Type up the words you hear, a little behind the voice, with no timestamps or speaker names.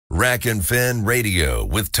Rack and Fin Radio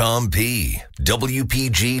with Tom P.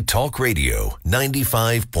 WPG Talk Radio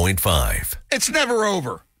 95.5. It's never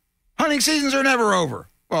over. Hunting seasons are never over.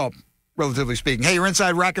 Well, relatively speaking. Hey, you're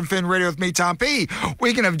inside Rack and Fin Radio with me, Tom P.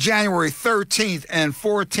 Weekend of January 13th and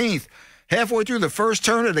 14th. Halfway through the first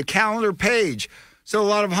turn of the calendar page. Still a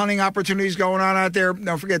lot of hunting opportunities going on out there.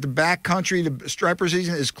 Don't forget the backcountry, the striper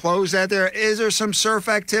season is closed out there. Is there some surf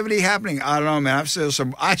activity happening? I don't know, man.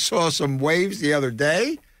 I saw some waves the other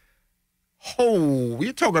day. Oh,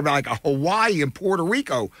 you're talking about like a Hawaii and Puerto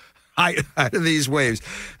Rico height of these waves.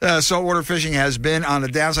 Saltwater fishing has been on the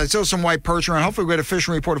downside. Still some white perch around. Hopefully we'll get a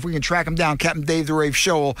fishing report if we can track them down. Captain Dave the Rave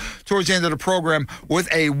Shoal towards the end of the program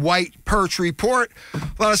with a white perch report. A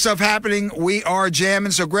lot of stuff happening. We are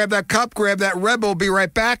jamming, so grab that cup, grab that Red Bull. Be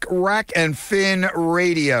right back. Rack and Fin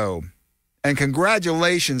Radio. And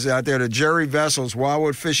congratulations out there to Jerry Vessel's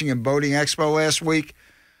Wildwood Fishing and Boating Expo last week.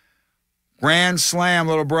 Grand slam,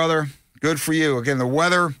 little brother. Good for you. Again, the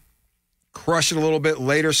weather crushed it a little bit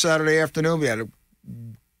later Saturday afternoon. We had a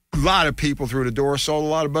lot of people through the door, sold a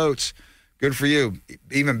lot of boats. Good for you.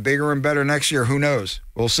 Even bigger and better next year. Who knows?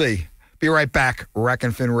 We'll see. Be right back. Rack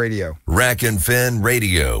and Fin Radio. Rack and Fin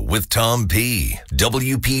Radio with Tom P.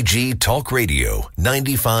 WPG Talk Radio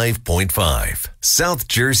 95.5. South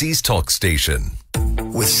Jersey's talk station.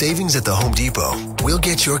 With savings at the Home Depot, we'll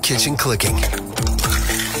get your kitchen clicking.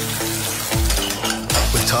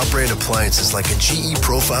 With top brand appliances like a GE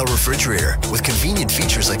Profile refrigerator with convenient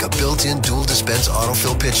features like a built-in dual dispense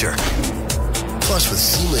autofill pitcher. Plus, with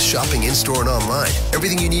seamless shopping in-store and online,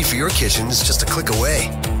 everything you need for your kitchen is just a click away.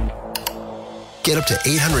 Get up to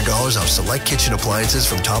 $800 off select kitchen appliances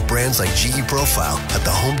from top brands like GE Profile at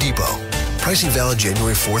the Home Depot. Pricing valid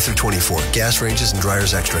January 4th through 24th. Gas ranges and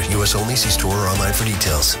dryers extra. U.S. only. See store or online for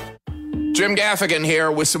details. Jim Gaffigan here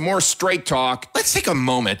with some more Straight Talk. Let's take a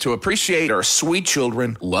moment to appreciate our sweet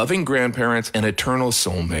children, loving grandparents, and eternal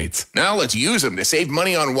soulmates. Now let's use them to save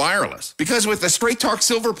money on wireless. Because with the Straight Talk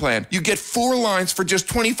Silver Plan, you get 4 lines for just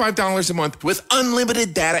 $25 a month with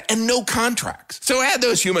unlimited data and no contracts. So add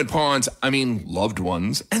those human pawns, loved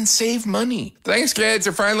ones, and save money. Thanks, kids.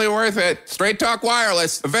 They're finally worth it. Straight Talk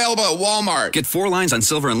Wireless, available at Walmart. Get 4 lines on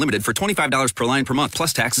Silver Unlimited for $25 per line per month,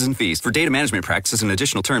 plus taxes and fees. For data management practices and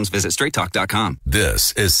additional terms, visit StraightTalk.com.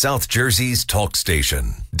 This is South Jersey's talk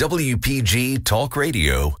station, WPG Talk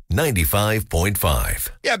Radio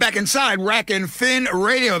 95.5. Yeah, back inside Rack and Fin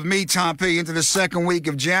Radio with me, Tom P. Into the second week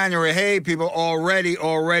of January. Hey, people, already,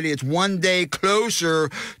 it's one day closer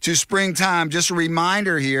to springtime. Just a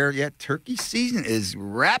reminder here, turkey season is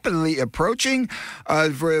rapidly approaching.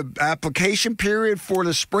 For application period for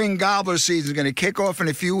the spring gobbler season is going to kick off in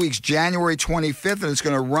a few weeks, January 25th, and it's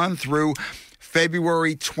going to run through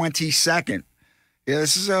February 22nd. Yeah,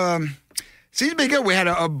 this is seems to be good. We had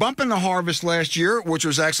a bump in the harvest last year, which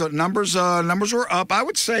was excellent. Numbers were up, I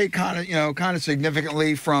would say, kind of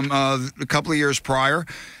significantly from a couple of years prior.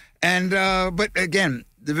 And but again,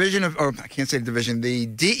 the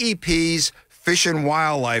DEP's Fish and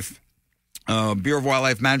Wildlife Bureau of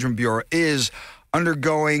Wildlife Management Bureau is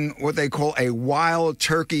undergoing what they call a wild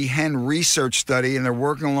turkey hen research study, and they're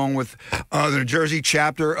working along with the New Jersey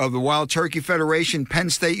chapter of the Wild Turkey Federation, Penn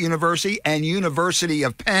State University, and University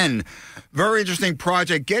of Penn. Very interesting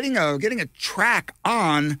project, getting a track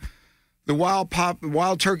on the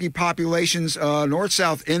wild turkey populations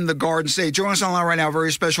north-south in the Garden State. Joining us online right now, a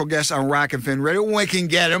very special guest on Rack and Fin Radio. We can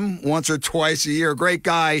get him once or twice a year. Great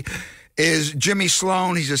guy is Jimmy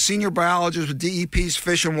Sloan. He's a senior biologist with DEP's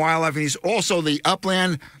Fish and Wildlife, and he's also the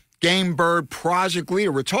Upland Game Bird Project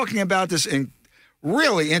leader. We're talking about this in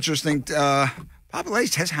really interesting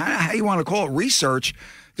population test, how you want to call it, research.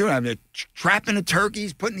 Doing trapping the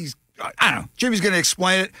turkeys, putting these, I don't know. Jimmy's going to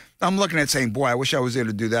explain it. I'm looking at it saying, boy, I wish I was there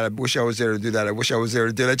to do that. I wish I was there to do that. I wish I was there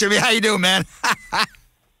to do that. Jimmy, how you doing, man?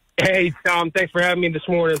 Hey, Tom. Thanks for having me this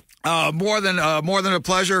morning. More than a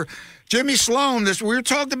pleasure. Jimmy Sloan, we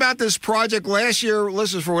talked about this project last year.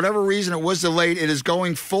 Listen, for whatever reason, it was delayed. It is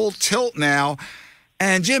going full tilt now.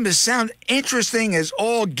 And, Jim, it sounds interesting as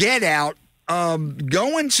all get out.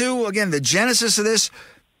 Going to, again, the genesis of this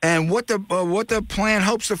and what the plan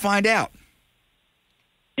hopes to find out.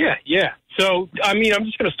 Yeah. So, I'm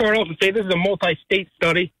just going to start off and say this is a multi-state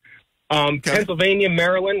study. Okay. Pennsylvania,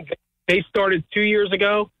 Maryland, they started 2 years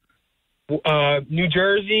ago. New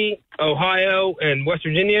Jersey, Ohio, and West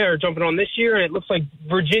Virginia are jumping on this year, and it looks like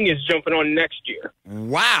Virginia's jumping on next year.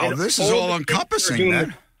 Wow, and this is all encompassing,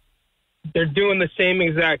 man. They're doing the same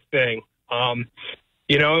exact thing.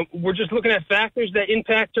 We're just looking at factors that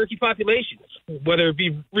impact turkey populations, whether it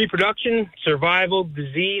be reproduction, survival,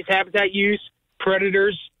 disease, habitat use,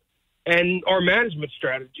 predators, and our management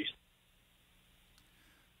strategies.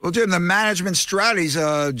 Well, Jim, the management strategies,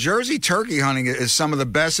 Jersey turkey hunting is some of the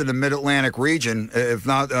best in the Mid-Atlantic region, if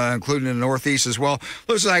not including the Northeast as well.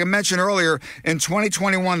 Listen, like I mentioned earlier, in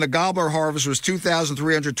 2021, the gobbler harvest was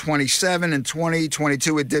 2,327. In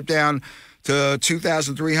 2022, it dipped down to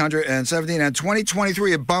 2,317. And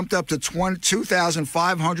 2023, it bumped up to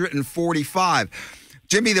 2,545.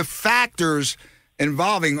 Jimmy, the factors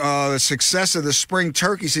involving the success of the spring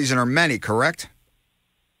turkey season are many, correct?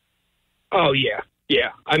 Oh, yeah.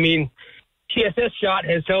 Yeah. I mean, TSS shot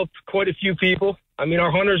has helped quite a few people. I mean, our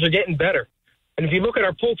hunters are getting better. And if you look at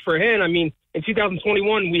our poults per hen, I mean, in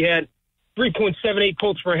 2021, we had 3.78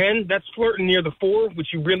 poults per hen. That's flirting near the 4,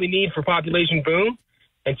 which you really need for population boom.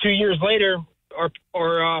 And 2 years later, our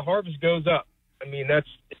harvest goes up. I mean, that's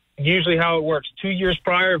usually how it works. 2 years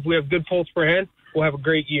prior, if we have good poults per hen, we'll have a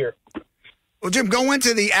great year. Well, Jim, go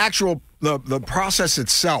into the actual the process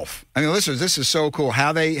itself. I mean, listen, this is so cool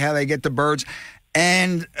how they get the birds,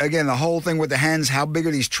 and again, the whole thing with the hens. How big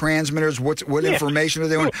are these transmitters? What information are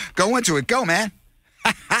they on? Go into it. Go, man.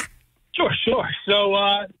 Sure. So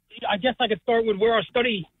I guess I could start with where our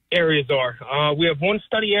study areas are. We have one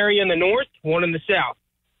study area in the north, one in the south.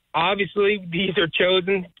 Obviously, these are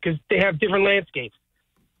chosen because they have different landscapes.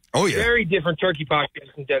 Oh yeah, very different turkey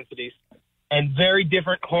population densities. And very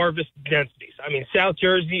different harvest densities. I mean, South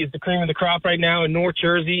Jersey is the cream of the crop right now, and North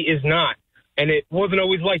Jersey is not. And it wasn't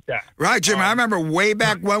always like that. Right, Jim. I remember way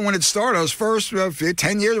back when it started, those first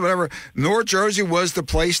 10 years, whatever, North Jersey was the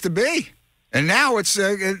place to be. And now it's,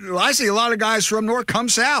 I see a lot of guys from North come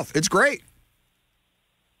south. It's great.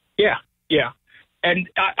 Yeah. And,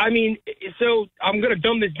 I mean, so I'm going to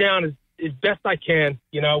dumb this down as best I can.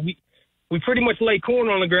 You know, we pretty much lay corn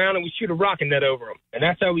on the ground and we shoot a rocket net over them. And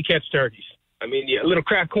that's how we catch turkeys. I mean, a little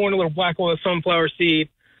cracked corn, a little black oil sunflower seed.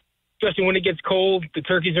 Especially when it gets cold, the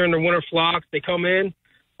turkeys are in their winter flocks. They come in.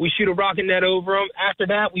 We shoot a rocket net over them. After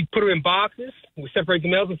that, we put them in boxes. We separate the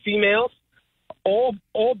males and females. All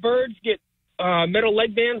birds get metal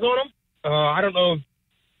leg bands on them. I don't know if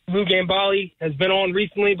Lou Gambale has been on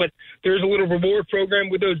recently, but there's a little reward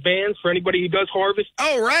program with those bands for anybody who does harvest.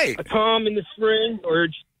 Oh, right. A Tom in the spring or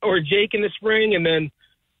a Jake in the spring, and then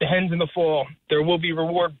the hens in the fall. There will be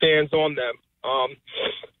reward bands on them.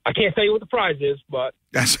 I can't tell you what the prize is, but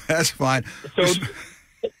that's fine. So,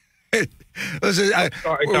 listen,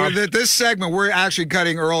 this segment we're actually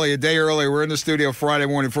cutting early, a day early. We're in the studio Friday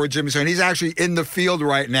morning for Jimmy's, and he's actually in the field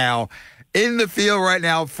right now.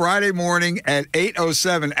 Friday morning at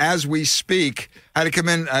 8:07 as we speak. I had to come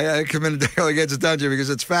in a day early to get it done, Jimmy, because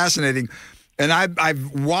it's fascinating. And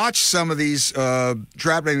I've watched some of these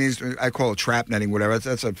trap netting. These I call it trap netting, whatever.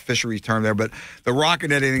 That's a fishery term there, but the rocket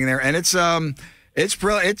netting in there, and it's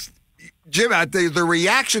Jim. The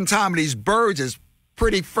reaction time of these birds is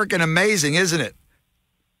pretty freaking amazing, isn't it?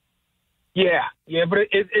 Yeah, but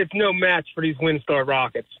it's no match for these WinStar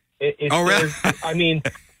rockets. Oh, really? I mean,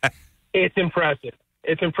 it's impressive.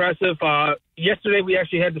 It's impressive. Yesterday we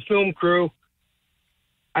actually had the film crew.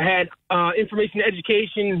 I had information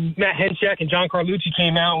education, Matt Henchek and John Carlucci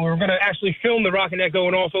came out, and we were going to actually film the rocket net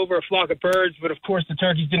going off over a flock of birds, but of course the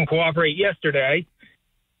turkeys didn't cooperate yesterday.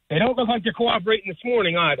 They don't look like they're cooperating this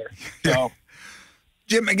morning either. So,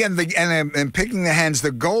 Jim, again, and picking the hens,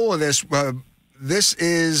 the goal of this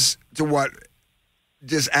is to what?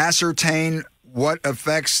 Just ascertain what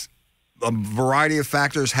effects a variety of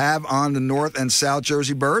factors have on the North and South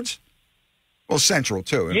Jersey birds? Well, Central,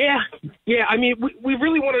 too. Yeah. I mean, we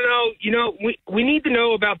really want to know, we need to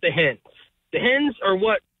know about the hens. The hens are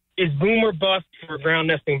what is boom or bust for ground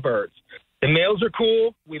nesting birds. The males are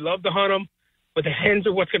cool. We love to hunt them. But the hens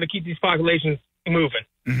are what's going to keep these populations moving.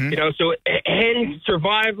 Mm-hmm. So hen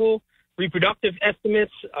survival, reproductive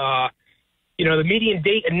estimates, the median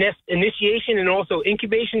date of nest initiation and also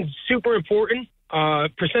incubation is super important.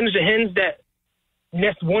 Percentage of hens that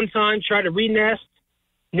nest one time, try to re-nest,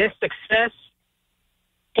 nest success,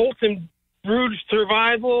 poults and brood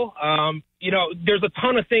survival. There's a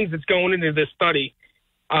ton of things that's going into this study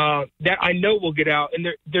that I know will get out. And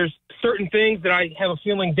there's certain things that I have a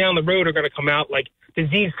feeling down the road are going to come out, like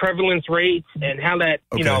disease prevalence rates and how that,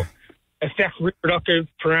 affects reproductive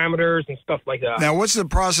parameters and stuff like that. Now, what's the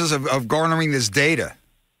process of garnering this data?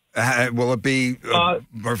 Will it be for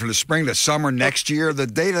the spring, the summer, next year? The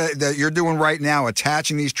data that you're doing right now,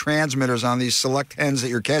 attaching these transmitters on these select hens that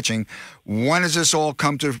you're catching, when does this all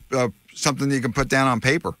come to something that you can put down on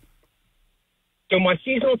paper? So my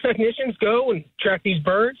seasonal technicians go and track these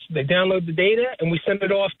birds. They download the data, and we send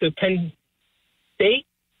it off to Penn State.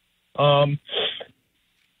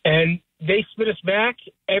 And they spit us back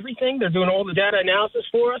everything. They're doing all the data analysis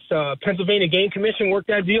for us. Pennsylvania Game Commission worked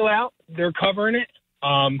that deal out. They're covering it.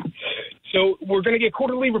 So we're going to get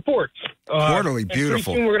quarterly reports. Quarterly,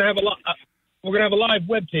 beautiful. Pretty soon we're going to have we're going to have a live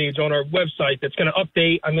web page on our website that's going to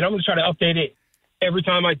update. I mean, I'm going to try to update it every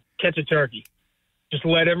time I catch a turkey. Just to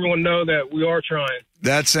let everyone know that we are trying.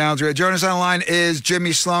 That sounds great. Joining us on the line is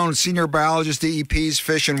Jimmy Sloan, Senior Biologist, DEP's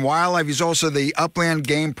Fish and Wildlife. He's also the Upland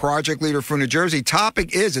Game Project Leader for New Jersey.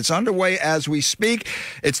 Topic is, it's underway as we speak.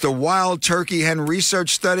 It's the Wild Turkey Hen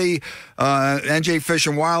Research Study. NJ Fish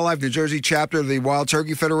and Wildlife, New Jersey chapter of the Wild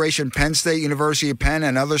Turkey Federation, Penn State, University of Penn,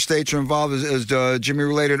 and other states are involved, as Jimmy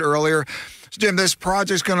related earlier. So, Jim, this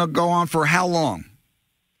project's going to go on for how long?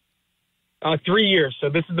 3 years. So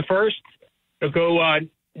this is the first. It'll go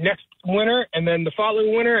next winter, and then the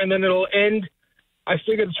following winter, and then it'll end. I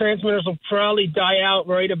figure the transmitters will probably die out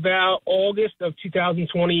right about August of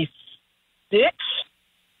 2026.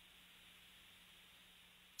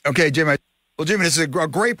 Okay, Jimmy. Well, Jimmy, this is a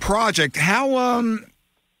great project. How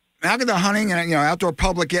can the hunting and outdoor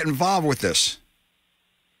public get involved with this?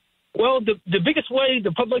 Well, the biggest way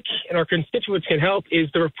the public and our constituents can help is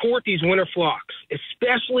to report these winter flocks,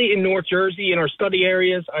 especially in North Jersey in our study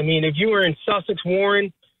areas. I mean, if you are in Sussex,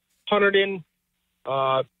 Warren, Hunterdon,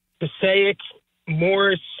 Passaic,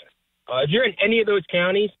 Morris, if you're in any of those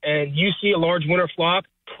counties and you see a large winter flock,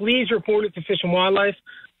 please report it to Fish and Wildlife.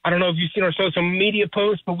 I don't know if you've seen our social media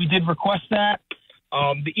posts, but we did request that.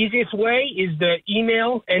 The easiest way is to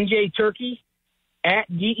email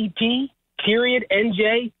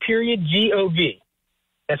njturkey@DEP.NJ.gov.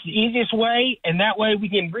 That's the easiest way, and that way we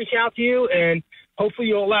can reach out to you, and hopefully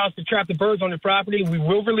you'll allow us to trap the birds on your property. We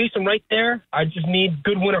will release them right there. I just need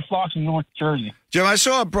good winter flocks in North Jersey. Jim, I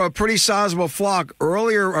saw a pretty sizable flock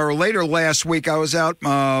earlier or later last week. I was out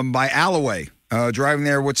by Alloway. Driving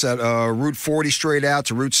there, Route 40 straight out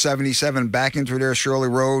to Route 77, back into there, Shirley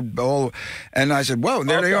Road. And I said, whoa,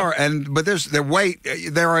 there they are. But you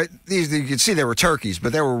can see they were turkeys,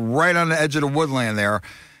 but they were right on the edge of the woodland there.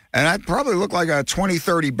 And I probably looked like 20,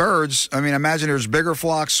 30 birds. I mean, imagine there's bigger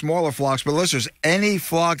flocks, smaller flocks. But listen, any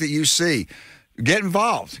flock that you see, get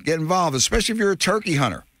involved. Get involved, especially if you're a turkey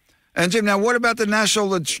hunter. And, Jim, now what about the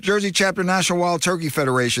Jersey Chapter National Wild Turkey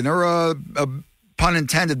Federation? They're a pun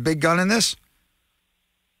intended, big gun in this?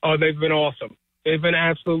 Oh, they've been awesome. They've been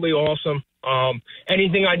absolutely awesome.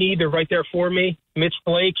 Anything I need, they're right there for me. Mitch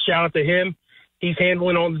Blake, shout out to him. He's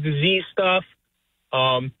handling all the disease stuff.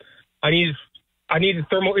 I needed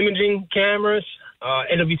thermal imaging cameras,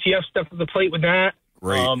 NWTF stuff to the plate with that.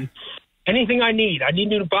 Great. Anything I need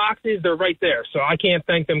new boxes, they're right there. So I can't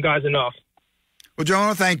thank them guys enough. Well, Joe, I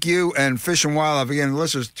want to thank you and Fish and Wildlife again.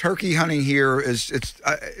 Listeners, turkey hunting here it's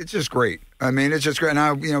just great. I mean, it's just great. And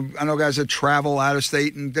I know guys that travel out of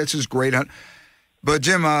state, and this is great hunt. But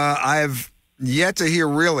Jim, I've yet to hear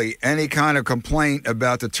really any kind of complaint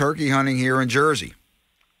about the turkey hunting here in Jersey.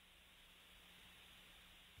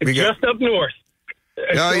 It's just up north.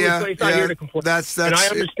 It's oh the only yeah, place I hear to complain. That's and I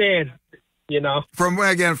understand. From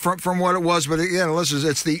what it was, but listen,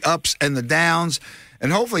 it's the ups and the downs.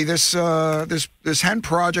 And hopefully this hen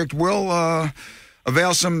project will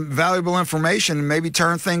avail some valuable information and maybe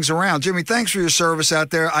turn things around. Jimmy, thanks for your service out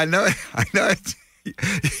there. I know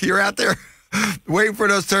you're out there waiting for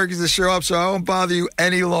those turkeys to show up, so I won't bother you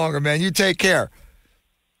any longer, man. You take care.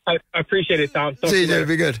 I appreciate it, Tom. See you, Jimmy.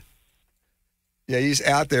 Be good. Yeah, he's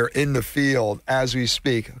out there in the field as we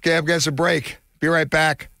speak. Okay, I'm getting a break. Be right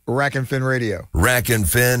back. Rack and Fin Radio. Rack and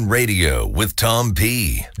Fin Radio with Tom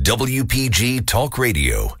P. WPG Talk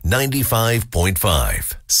Radio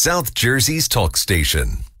 95.5. South Jersey's talk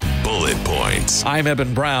station. Bullet points. I'm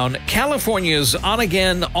Eben Brown. California's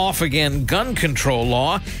on-again, off-again gun control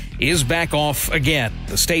law is back off again.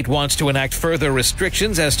 The state wants to enact further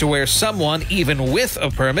restrictions as to where someone, even with a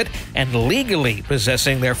permit and legally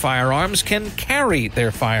possessing their firearms, can carry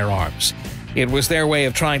their firearms. It was their way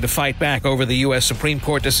of trying to fight back over the U.S. Supreme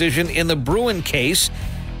Court decision in the Bruin case,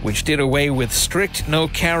 which did away with strict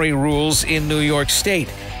no-carry rules in New York State.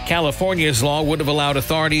 California's law would have allowed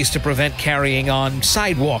authorities to prevent carrying on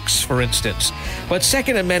sidewalks, for instance. But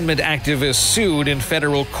Second Amendment activists sued in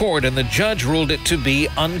federal court, and the judge ruled it to be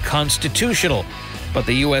unconstitutional. But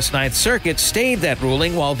the U.S. Ninth Circuit stayed that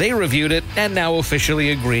ruling while they reviewed it and now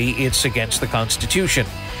officially agree it's against the Constitution.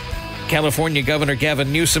 California Governor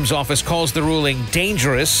Gavin Newsom's office calls the ruling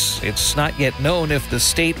dangerous. It's not yet known if the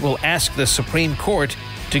state will ask the Supreme Court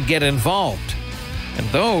to get involved. And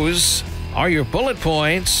those are your bullet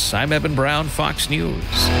points. I'm Eben Brown, Fox News.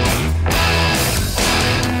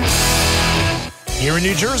 Here in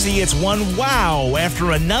New Jersey, it's one wow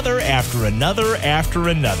after another, after another, after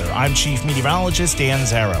another. I'm Chief Meteorologist Dan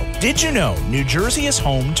Zarrow. Did you know New Jersey is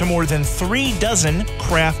home to more than 3 dozen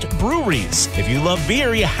craft breweries? If you love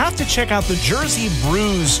beer, you have to check out the Jersey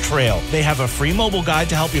Brews Trail. They have a free mobile guide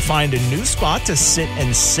to help you find a new spot to sit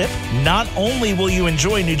and sip. Not only will you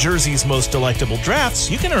enjoy New Jersey's most delectable drafts,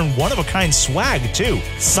 you can earn one-of-a-kind swag, too.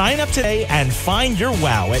 Sign up today and find your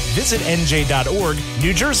wow at visitnj.org.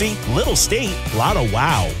 New Jersey, little state, lot of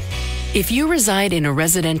wow. If you reside in a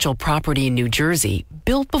residential property in New Jersey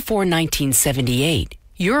built before 1978,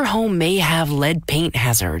 your home may have lead paint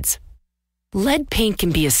hazards. Lead paint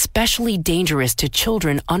can be especially dangerous to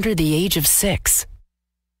children under the age of 6.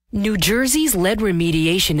 New Jersey's lead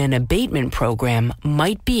remediation and abatement program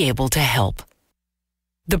might be able to help.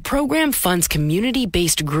 The program funds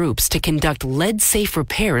community-based groups to conduct lead-safe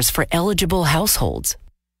repairs for eligible households.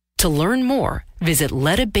 To learn more, visit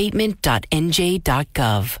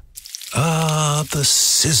leadabatement.nj.gov. Ah, the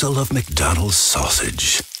sizzle of McDonald's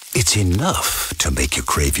sausage. It's enough to make you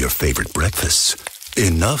crave your favorite breakfasts.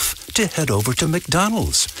 Enough to head over to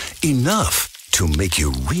McDonald's. Enough to make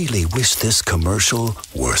you really wish this commercial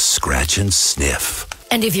were scratch and sniff.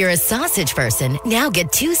 And if you're a sausage person, now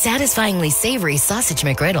get 2 satisfyingly savory sausage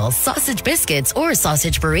McGriddles, sausage biscuits, or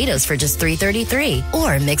sausage burritos for just $3.33.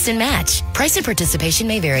 Or mix and match. Price and participation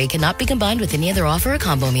may vary. Cannot be combined with any other offer or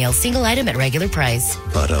combo meal. Single item at regular price.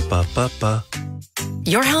 Ba-da-ba-ba-ba.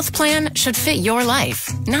 Your health plan should fit your life,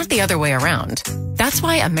 not the other way around. That's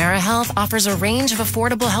why AmeriHealth offers a range of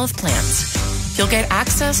affordable health plans. You'll get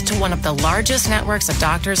access to one of the largest networks of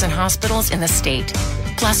doctors and hospitals in the state,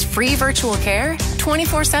 plus free virtual care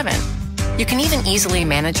 24/7. You can even easily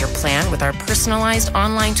manage your plan with our personalized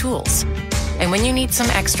online tools. And when you need some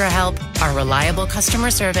extra help, our reliable customer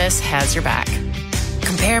service has your back.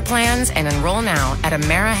 Compare plans and enroll now at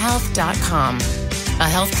AmeriHealth.com. A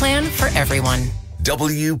health plan for everyone.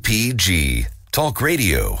 WPG Talk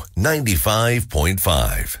Radio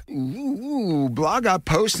 95.5. Blog got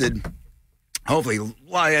posted. Hopefully,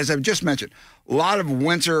 as I've just mentioned, a lot of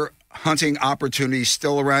winter hunting opportunities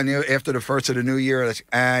still around you after the first of the new year.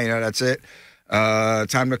 That's it.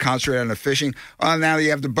 Time to concentrate on the fishing. Now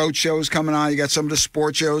you have the boat shows coming on. You got some of the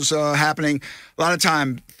sport shows happening. A lot of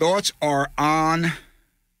time, thoughts are on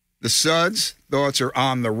the suds. Thoughts are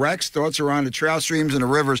on the wrecks. Thoughts are on the trout streams and the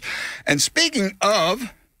rivers. And speaking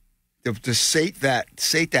of, to sate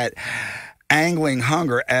that angling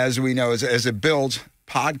hunger, as we know, as it builds,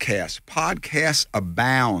 podcasts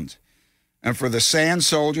abound. And for the sand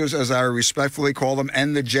soldiers, as I respectfully call them,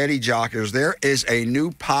 and the jetty jockeys, there is a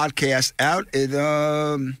new podcast out.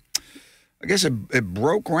 I guess it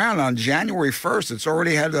broke ground on January 1st. It's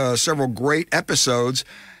already had several great episodes.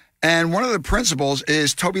 And one of the principals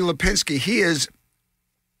is Toby Lipinski. He is,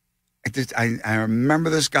 I remember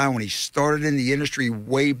this guy when he started in the industry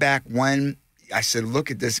way back when. I said,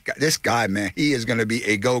 look at this guy, man. He is going to be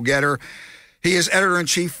a go-getter. He is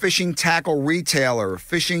editor-in-chief, Fishing Tackle Retailer,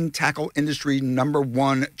 fishing tackle industry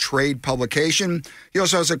 #1 trade publication. He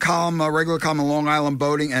also has a regular column in Long Island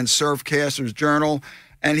Boating and Surfcasters Journal,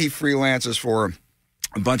 and he freelances for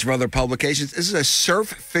a bunch of other publications. This is a surf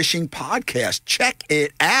fishing podcast. Check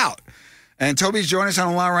it out. And Toby's joining us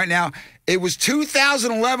on the line right now. It was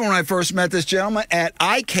 2011 when I first met this gentleman at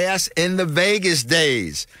ICAST in the Vegas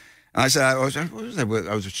days. And I said, what was that?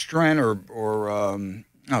 I was a Stren or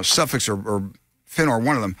Suffolk or Finn or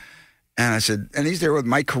one of them. And I said, and he's there with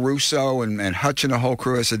Mike Caruso and Hutch and the whole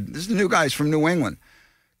crew. I said, this is the new guy. He's from New England,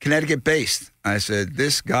 Connecticut based. I said,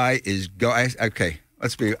 this guy is okay.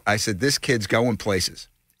 I said, this kid's going places.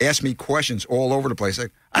 Asked me questions all over the place. I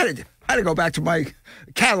had to go back to my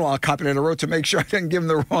catalog copy that I wrote to make sure I didn't give him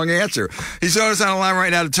the wrong answer. He's on us on the line right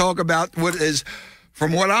now to talk about what is,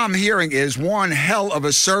 from what I'm hearing, is one hell of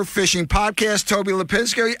a surf fishing podcast. Toby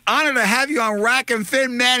Lipinski, honored to have you on Rack and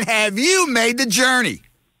Fin. Man, have you made the journey?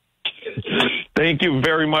 Thank you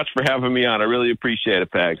very much for having me on. I really appreciate it,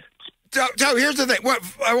 Peg. So here's the thing.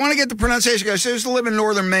 I want to get the pronunciation. I used to live in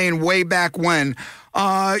northern Maine way back when.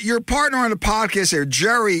 Your partner on the podcast here,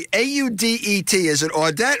 Jerry, Audet. Is it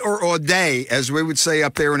Audet or Audet, as we would say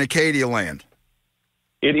up there in Acadia land?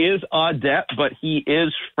 It is Audet, but he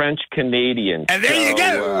is French-Canadian. And there you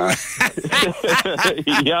go.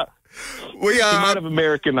 Yeah. We might have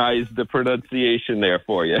Americanized the pronunciation there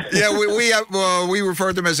for you. Yeah, we refer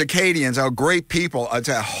to them as Acadians. How great people. It's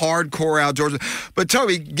a hardcore outdoors. But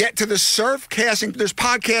Toby, get to the surf casting. There's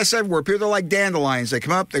podcasts everywhere. People are like dandelions. They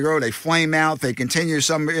come up, they grow, they flame out, they continue.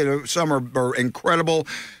 Some are incredible,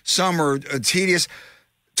 some are tedious.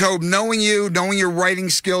 Toby, knowing your writing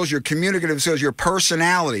skills, your communicative skills, your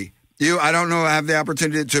personality, I don't know, I have the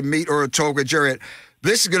opportunity to meet or talk with Jerry.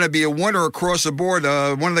 This is going to be a winner across the board.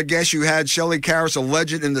 One of the guests you had, Shelly Karras, a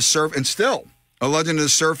legend in the surf, and still a legend in the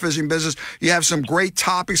surf fishing business. You have some great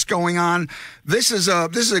topics going on. This is a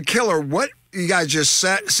killer. What, you guys just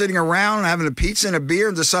sitting around having a pizza and a beer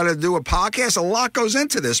and decided to do a podcast? A lot goes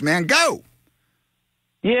into this, man. Go.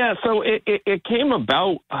 Yeah, so it came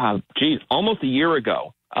about, almost a year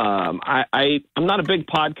ago. I'm not a big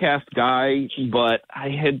podcast guy, but I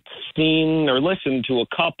had seen or listened to a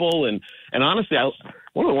couple, and honestly,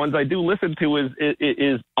 one of the ones I do listen to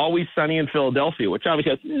is Always Sunny in Philadelphia, which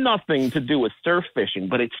obviously has nothing to do with surf fishing,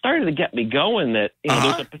 but it started to get me going that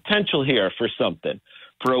there's a potential here for something,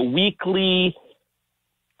 for a weekly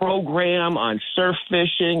program on surf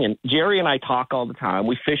fishing. And Jerry and I talk all the time.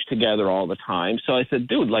 We fish together all the time. So I said,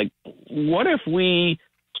 dude, like, what if we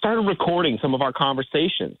started recording some of our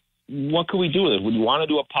conversations? What could we do with it? Would you want to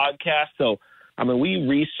do a podcast? So, I mean, we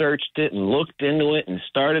researched it and looked into it and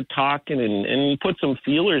started talking and put some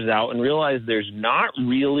feelers out and realized there's not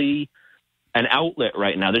really an outlet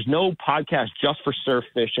right now. There's no podcast just for surf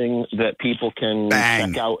fishing that people can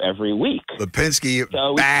check out every week. Lipinski,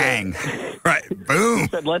 so bang. Right, boom. We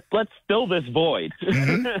said, let's fill this void.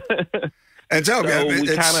 Mm-hmm. And so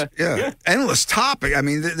it's endless topic. I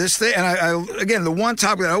mean, this thing, and I again, the one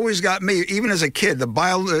topic that always got me, even as a kid, there's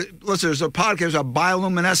a podcast about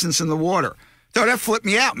bioluminescence in the water. So that flipped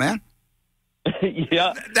me out, man.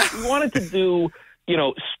 Yeah, we wanted to do,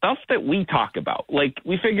 stuff that we talk about. Like,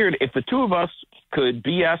 we figured if the two of us could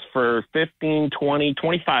BS for 15, 20,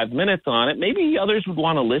 25 minutes on it, maybe others would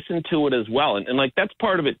want to listen to it as well. And like, that's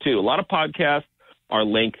part of it too. A lot of podcasts are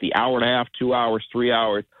lengthy, hour and a half, 2 hours, 3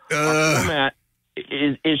 hours. Our format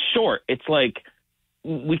is short. It's like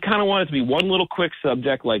we kind of want it to be one little quick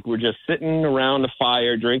subject, like we're just sitting around a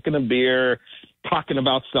fire, drinking a beer, talking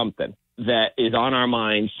about something that is on our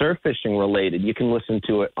mind, surf fishing related. You can listen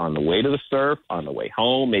to it on the way to the surf, on the way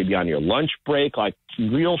home, maybe on your lunch break, like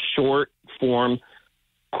real short form,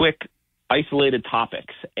 quick, isolated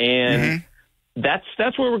topics. And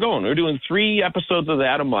that's where we're going. We're doing 3 episodes of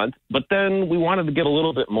that a month, but then we wanted to get a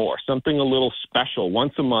little bit more, something a little special.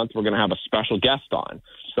 Once a month, we're going to have a special guest on,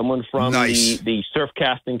 someone from the surf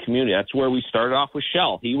casting community. That's where we started off with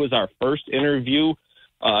Shell. He was our first interview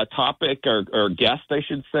topic or guest, I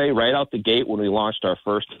should say, right out the gate when we launched our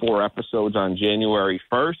first 4 episodes on January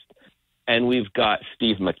 1st. And we've got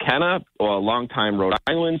Steve McKenna, a longtime Rhode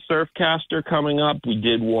Island surfcaster, coming up. We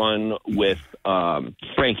did one with Frank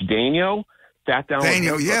Daigneault. Sat down with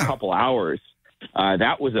him for a couple hours.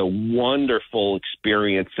 That was a wonderful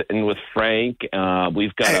experience sitting with Frank.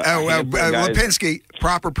 We've got Lipinski,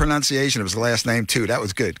 proper pronunciation of his last name, too. That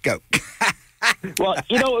was good. Go. Well,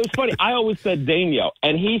 it was funny. I always said Daigneault,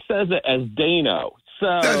 and he says it as Dano. So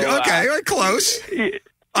okay, close.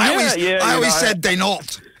 I always said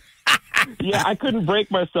Daigneault. Yeah, I couldn't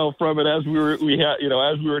break myself from it as we were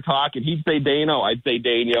talking. He'd say Dano, I'd say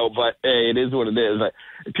Daigneault, but hey, it is what it is.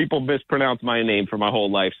 People mispronounce my name for my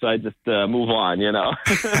whole life, so I just move on,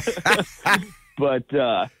 But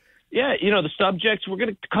the subjects, we're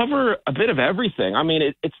going to cover a bit of everything. I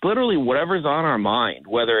mean, it's literally whatever's on our mind,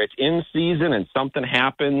 whether it's in season and something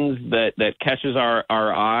happens that catches our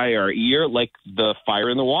eye, our ear, like the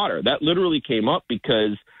fire in the water. That literally came up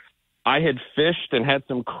because I had fished and had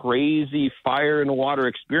some crazy fire in the water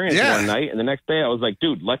experience one night, and the next day I was like,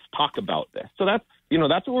 dude, let's talk about this. So that's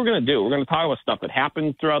what we're going to do. We're going to talk about stuff that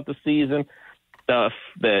happened throughout the season, stuff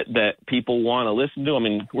that people want to listen to. I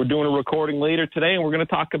mean, we're doing a recording later today, and we're going to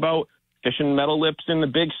talk about fishing metal lips in the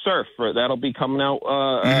big surf. That'll be coming out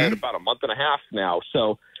in about a month and a half now.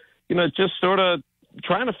 So, just sort of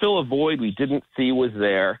trying to fill a void we didn't see was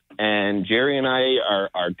there. And Jerry and I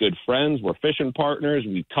are good friends. We're fishing partners.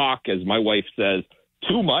 We talk, as my wife says,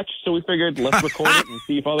 too much. So we figured let's record it and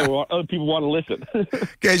see if other people want to listen.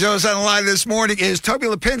 Okay, joining us on the line this morning is Toby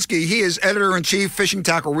Lipinski. He is editor-in-chief, fishing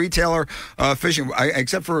tackle retailer,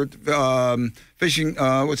 except for fishing,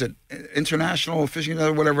 International Fishing,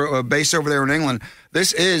 whatever, based over there in England.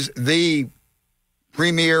 This is the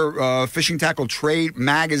premier fishing tackle trade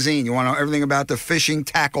magazine. You want to know everything about the fishing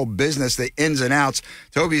tackle business, the ins and outs.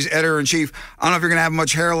 Toby's editor-in-chief. I don't know if you're going to have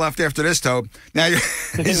much hair left after this, Toby. Now,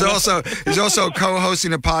 he's also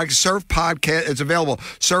co-hosting a podcast, Surf Podcast. It's available,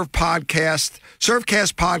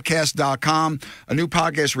 surfcastpodcast.com, a new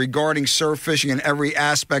podcast regarding surf fishing and every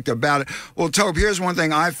aspect about it. Well, Toby, here's one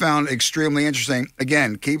thing I found extremely interesting.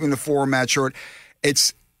 Again, keeping the format short.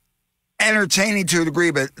 It's entertaining to a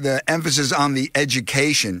degree, but the emphasis on the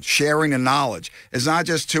education, sharing the knowledge. It's not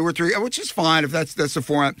just 2 or 3, which is fine if that's the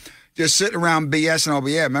format. Just sitting around BS and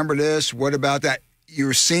remember this, what about that?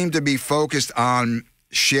 You seem to be focused on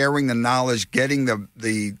sharing the knowledge, getting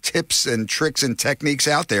the tips and tricks and techniques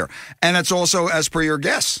out there. And it's also as per your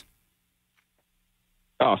guests.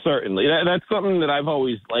 Oh, certainly. That's something that I've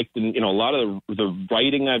always liked. And, a lot of the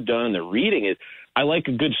writing I've done, the reading is, I like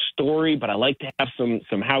a good story, but I like to have some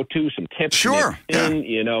how-to, some tips. Sure.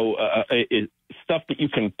 Stuff that you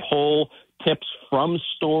can pull tips from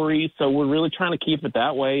stories. So we're really trying to keep it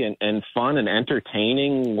that way and fun and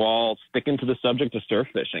entertaining while sticking to the subject of surf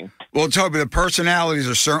fishing. Well, Toby, the personalities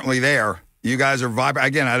are certainly there. You guys are vibrant.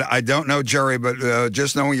 Again, I don't know Jerry, but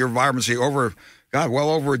just knowing your vibrancy well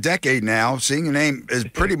over a decade now, seeing your name is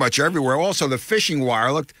pretty much everywhere. Also, the fishing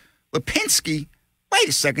wire looked Lipinski. Wait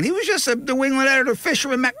a second. He was just a New England editor,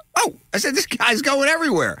 fisherman. Oh, I said, this guy's going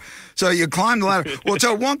everywhere. So you climbed the ladder. Well,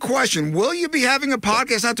 so one question. Will you be having a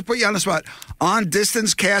podcast, not to put you on the spot, on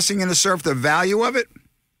distance casting in the surf, the value of it?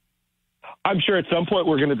 I'm sure at some point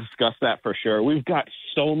we're going to discuss that for sure. We've got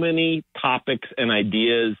so many topics and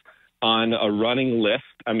ideas on a running list.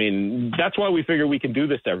 I mean, that's why we figure we can do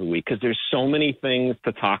this every week, because there's so many things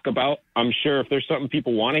to talk about. I'm sure if there's something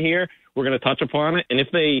people want to hear, we're going to touch upon it. And if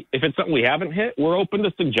it's something we haven't hit, we're open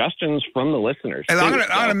to suggestions from the listeners. And I'm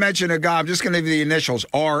going to mention a guy. I'm just going to give you the initials,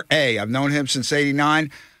 R.A. I've known him since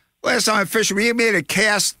 89. Last time I fished, he made a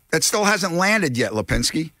cast that still hasn't landed yet,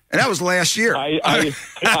 Lipinski. And that was last year.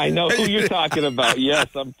 I know who you're talking about. Yes,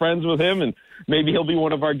 I'm friends with him, and maybe he'll be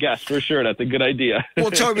one of our guests for sure. That's a good idea.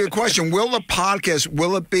 Well, Toby, the question, will the podcast,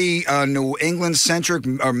 will it be New England-centric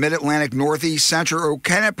or Mid-Atlantic, Northeast-centric, or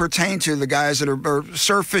can it pertain to the guys that are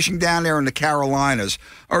surf fishing down there in the Carolinas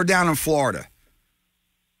or down in Florida?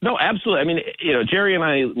 No, absolutely. I mean, Jerry and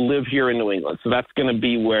I live here in New England, so that's going to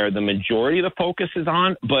be where the majority of the focus is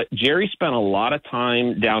on. But Jerry spent a lot of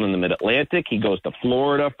time down in the Mid-Atlantic. He goes to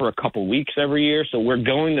Florida for a couple weeks every year, so we're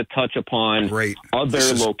going to touch upon other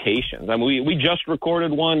locations. I mean, we just recorded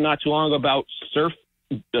one not too long ago about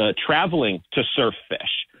traveling to surf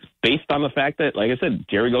fish, based on the fact that, like I said,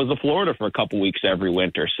 Jerry goes to Florida for a couple weeks every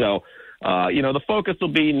winter. So, the focus will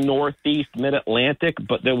be Northeast, Mid-Atlantic,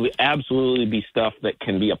 but there will absolutely be stuff that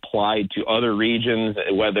can be applied to other regions,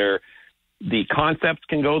 whether the concepts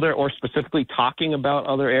can go there or specifically talking about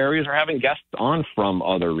other areas or having guests on from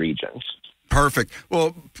other regions. Perfect.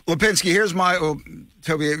 Well, Lipinski, here's my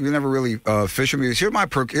Toby. You never really fish with me. Here's my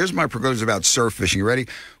proclivities about surf fishing. You ready?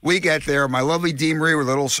 We get there. My lovely Dee Marie with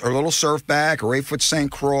her little surf bag, her 8-foot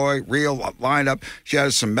St. Croix reel lined up. She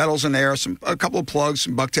has some medals in there, a couple of plugs,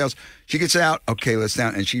 some bucktails. She gets out. Okay, let's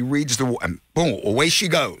down, and she reads and boom, away she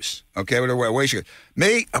goes. Okay, away she goes.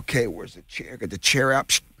 Me. Okay, where's the chair? Get the chair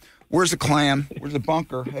out. Where's the clam? Where's the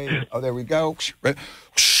bunker? Hey, there we go. Right.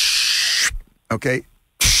 Okay.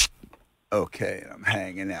 Okay, I'm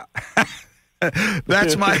hanging out.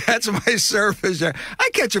 That's my surf fish. I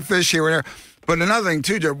catch a fish here and there. But another thing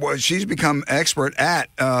too, she's become expert at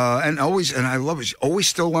and I love it. She's always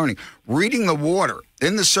still learning. Reading the water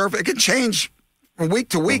in the surf, it can change from week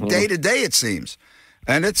to week, day to day, it seems.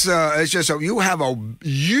 And it's just so you have a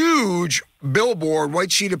huge billboard,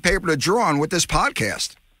 white sheet of paper to draw on with this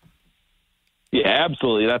podcast. Yeah,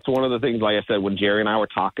 absolutely. That's one of the things, like I said, when Jerry and I were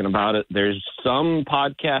talking about it, there's some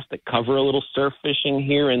podcasts that cover a little surf fishing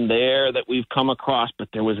here and there that we've come across, but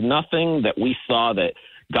there was nothing that we saw that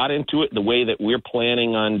got into it the way that we're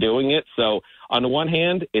planning on doing it. So on the one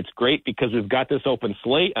hand, it's great because we've got this open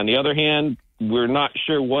slate. On the other hand, we're not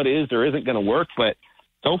sure what is or isn't going to work, but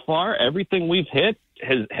so far, everything we've hit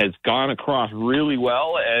has gone across really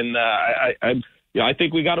well, and I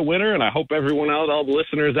think we got a winner, and I hope all the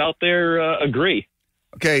listeners out there agree.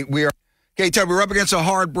 Okay, Toby, we're up against a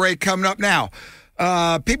hard break coming up now.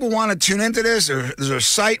 People want to tune into this, or there's a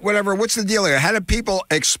site, whatever. What's the deal here? How do people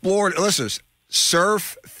explore? Listen,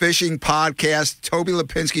 surf fishing podcast. Toby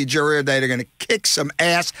Lipinski, Jerry Day. They're going to kick some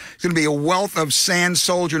ass. It's going to be a wealth of sand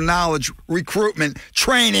soldier knowledge, recruitment,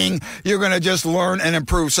 training. You're going to just learn and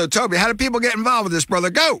improve. So, Toby, how do people get involved with this, brother?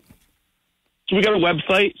 Go. So we got a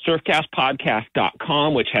website,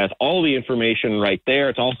 surfcastpodcast.com, which has all the information right there.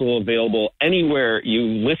 It's also available anywhere you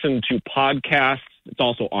listen to podcasts. It's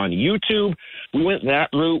also on YouTube. We went that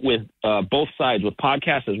route with both sides, with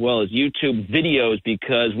podcasts as well as YouTube videos,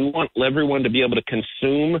 because we want everyone to be able to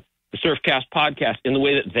consume the Surfcast podcast in the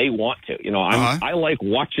way that they want to. I like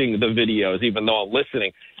watching the videos, even though I'm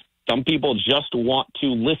listening. Some people just want to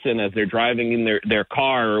listen as they're driving in their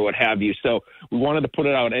car or what have you. So we wanted to put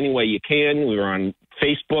it out any way you can. We were on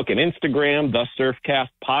Facebook and Instagram, the Surfcast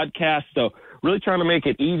Podcast. So really trying to make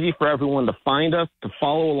it easy for everyone to find us, to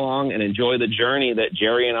follow along, and enjoy the journey that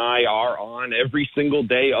Jerry and I are on every single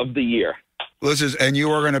day of the year. Listen, and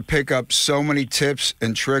you are going to pick up so many tips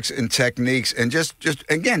and tricks and techniques, and just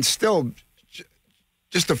again, still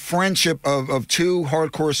just the friendship of two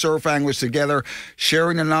hardcore surf anglers together,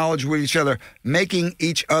 sharing the knowledge with each other, making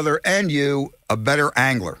each other and you a better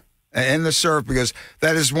angler in the surf, because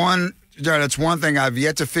that's one thing I've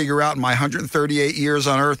yet to figure out in my 138 years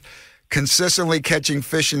on Earth, consistently catching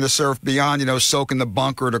fish in the surf beyond, soaking the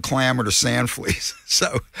bunker or the clam or the sand fleas.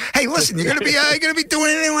 So, hey, listen, you're gonna be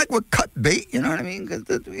doing anything like with cut bait, you know what I mean? 'Cause,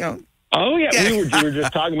 Oh, yeah. We were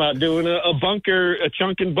just talking about doing a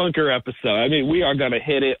chunk and bunker episode. I mean, we are going to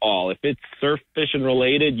hit it all. If it's surf fishing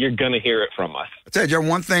related, you're going to hear it from us. I tell you, Joe,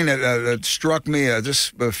 one thing that struck me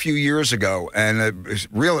just a few years ago, and it's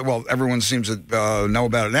really, well, everyone seems to know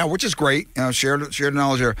about it now, which is great. Shared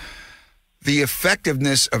knowledge here. The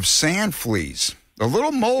effectiveness of sand fleas, the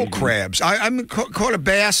little mole crabs. I caught a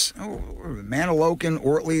bass, Manilokin,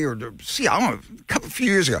 Ortley, a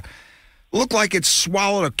few years ago. Looked like it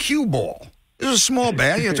swallowed a cue ball. It was a small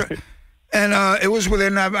bass, and it was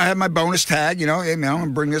within. I had my bonus tag, I'm gonna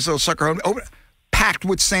bring this little sucker home. Packed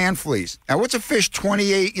with sand fleas. Now, what's a fish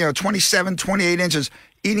 27, 28 inches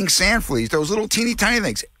eating sand fleas? Those little teeny tiny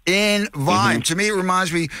things in volume. To me, it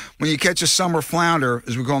reminds me when you catch a summer flounder,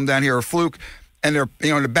 as we call them down here, a fluke, and they're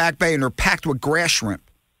in the back bay and they're packed with grass shrimp.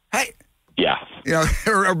 Hey, yeah,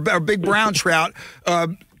 or big brown trout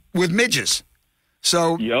with midges.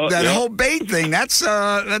 So that whole bait thing, that's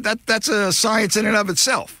a science in and of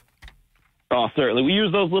itself. Oh, certainly. We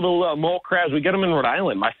use those little mole crabs. We get them in Rhode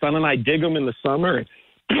Island. My son and I dig them in the summer,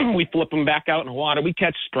 and we flip them back out in the water. We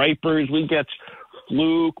catch stripers. We catch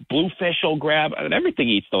fluke. Bluefish will grab. I mean, everything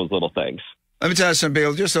eats those little things. Let me tell you something,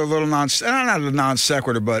 Bill. Just a little not a non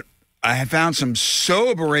sequitur, but I have found some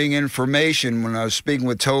sobering information when I was speaking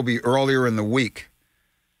with Toby earlier in the week.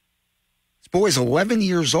 This boy's 11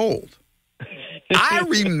 years old. I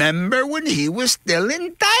remember when he was still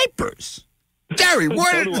in diapers. Jerry,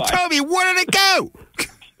 Toby, where did it go?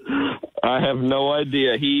 I have no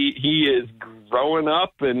idea. He is growing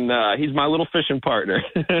up, and he's my little fishing partner.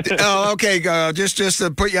 Oh, okay. Just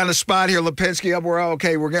to put you on the spot here, Lipinski, up.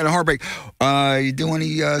 We're getting a heartbreak. You do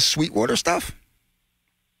any Sweetwater stuff?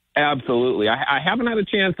 Absolutely. I haven't had a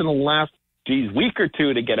chance in the last week or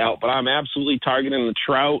two to get out, but I'm absolutely targeting the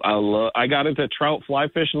trout. I got into trout fly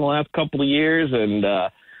fishing the last couple of years, and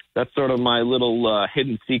that's sort of my little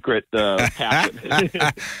hidden secret passion.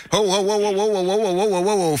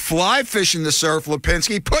 Whoa. Fly fishing the surf,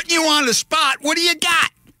 Lipinski. Putting you on the spot. What do you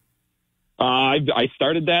got? I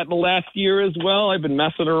started that in the last year as well. I've been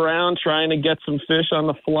messing around trying to get some fish on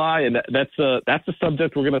the fly, and that's a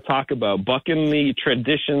subject we're going to talk about, bucking the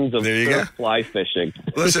traditions of surf fly fishing.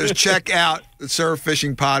 Listeners, check out the Surf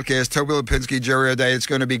Fishing Podcast. Toby Lipinski, Jerry O'Day. It's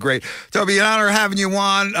going to be great. Toby, an honor having you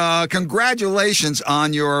on. Congratulations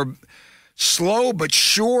on your slow but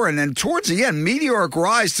sure, and then towards the end, meteoric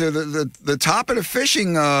rise to the top of the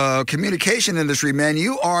fishing communication industry, man.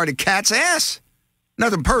 You are the cat's ass.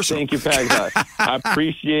 Nothing personal. Thank you, Pag. I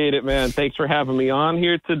appreciate it, man. Thanks for having me on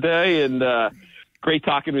here today, and great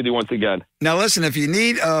talking with you once again. Now, listen, if you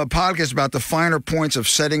need a podcast about the finer points of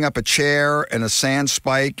setting up a chair and a sand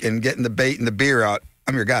spike and getting the bait and the beer out,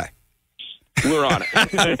 I'm your guy. We're on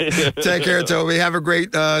it. Take care, Toby. Have a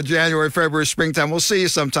great January, February, springtime. We'll see you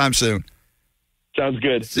sometime soon. Sounds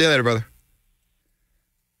good. See you later, brother.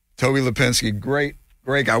 Toby Lipinski, great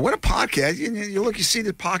guy. What a podcast. You see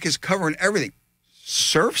the podcast covering everything.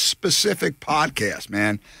 Surf-specific podcast,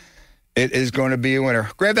 man. It is going to be a winner.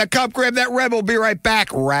 Grab that cup, grab that Red Bull. Be right back.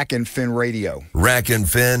 Rack and Fin Radio. Rack and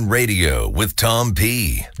Fin Radio with Tom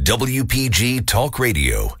P. WPG Talk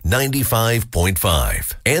Radio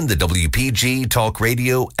 95.5 and the WPG Talk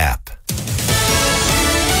Radio app.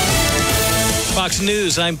 Fox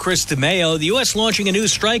News, I'm Chris DeMeo. The U.S. launching a new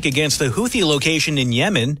strike against the Houthi location in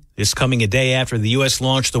Yemen. This coming a day after the U.S.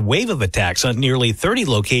 launched a wave of attacks on nearly 30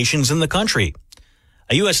 locations in the country.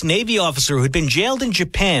 A U.S. Navy officer who'd been jailed in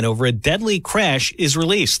Japan over a deadly crash is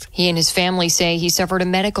released. He and his family say he suffered a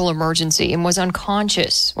medical emergency and was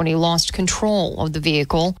unconscious when he lost control of the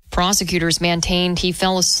vehicle. Prosecutors maintained he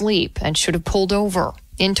fell asleep and should have pulled over.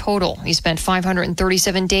 In total, he spent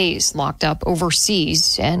 537 days locked up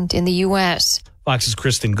overseas and in the U.S. Fox's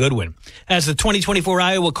Kristen Goodwin. As the 2024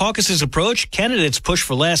 Iowa caucuses approach, candidates push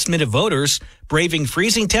for last-minute voters, braving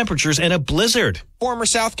freezing temperatures and a blizzard. Former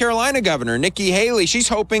South Carolina Governor Nikki Haley, she's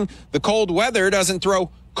hoping the cold weather doesn't throw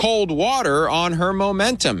cold water on her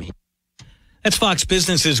momentum. That's Fox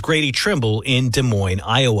Business's Grady Trimble in Des Moines,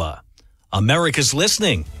 Iowa. America's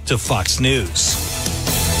listening to Fox News.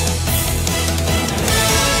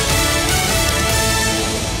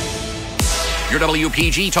 Your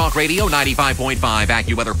WPG Talk Radio 95.5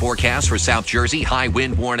 AccuWeather forecast for South Jersey. High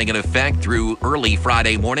wind warning in effect through early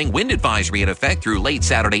Friday morning. Wind advisory in effect through late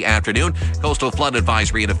Saturday afternoon. Coastal flood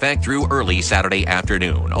advisory in effect through early Saturday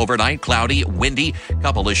afternoon. Overnight, cloudy, windy,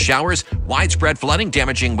 couple of showers. Widespread flooding,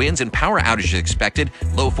 damaging winds, and power outages expected.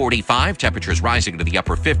 Low 45, temperatures rising to the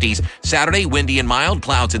upper 50s. Saturday, windy and mild,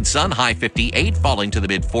 clouds and sun. High 58, falling to the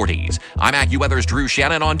mid-40s. I'm AccuWeather's Drew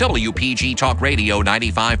Shannon on WPG Talk Radio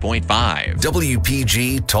 95.5.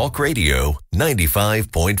 WPG Talk Radio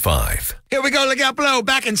 95.5. Here we go. Look out below.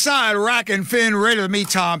 Back inside Rack and Fin Radio with me,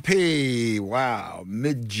 Tom P. Wow.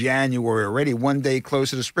 Mid-January already. One day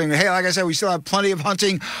closer to spring. Hey, like I said, we still have plenty of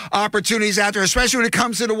hunting opportunities out there, especially when it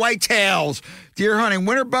comes to the whitetails. Deer hunting.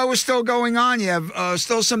 Winter bow is still going on. You have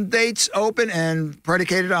still some dates open and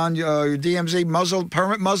predicated on your DMZ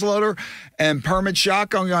permit muzzleloader and permit shot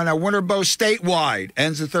going on. Now, winter bow statewide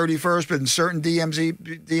ends the 31st, but in certain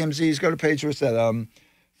DMZs, go to page, what's that,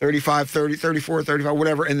 35, 30, 34, 35,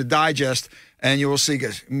 whatever, in the digest, and you will see,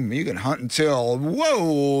 you can hunt until,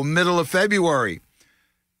 middle of February.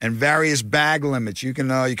 And various bag limits. You can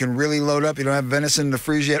really load up. You don't have venison in the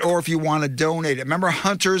freeze yet, or if you want to donate it. Remember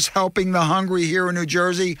Hunters Helping the Hungry here in New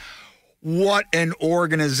Jersey? What an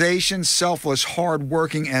organization, selfless,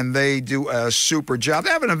 hardworking, and they do a super job. They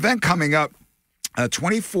have an event coming up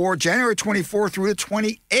January 24th through the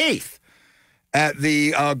 28th. At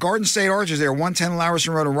the Garden State Arches there, 110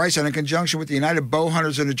 Lowerson Road in Rice, in conjunction with the United Bow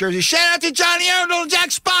Hunters of New Jersey. Shout out to Johnny Arnold and Jack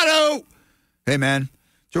Spotto. Hey, man.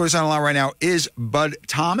 Joining us on the line right now is Bud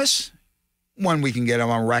Thomas. One we can get him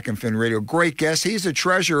on Rack and Fin Radio. Great guest. He's the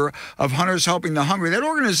treasurer of Hunters Helping the Hungry. That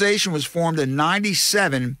organization was formed in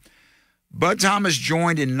 97. Bud Thomas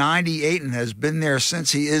joined in 98 and has been there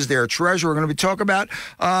since. He is their treasurer. We're going to be talking about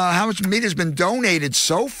how much meat has been donated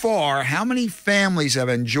so far, how many families have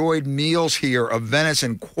enjoyed meals here of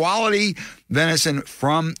venison, quality venison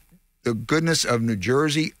from the goodness of New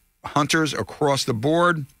Jersey hunters across the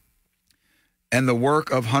board, and the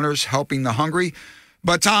work of Hunters Helping the Hungry.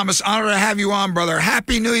 Bud Thomas, honored to have you on, brother.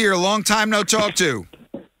 Happy New Year. Long time no talk to.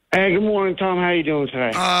 Hey, good morning, Tom. How you doing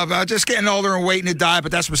today? Just getting older and waiting to die, but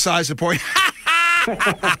that's besides the point.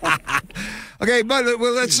 Okay, but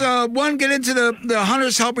let's get into the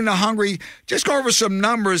Hunters Helping the Hungry. Just go over some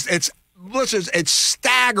numbers. It's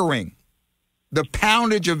staggering, the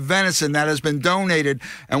poundage of venison that has been donated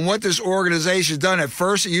and what this organization has done. At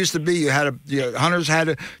first, it used to be hunters had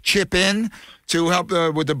to chip in to help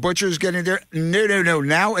with the butchers getting there. No.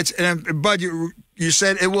 Now it's Bud. You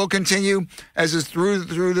said it will continue as it's through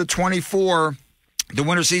the 24, the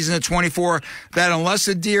winter season of 24, that unless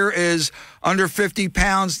the deer is under 50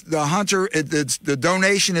 pounds, the hunter, the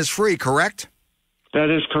donation is free, correct?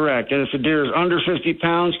 That is correct. And if the deer is under 50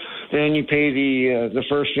 pounds, then you pay the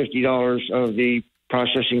first $50 of the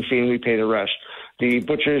processing fee, and we pay the rest. The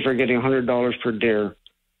butchers are getting $100 per deer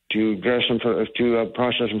to dress them to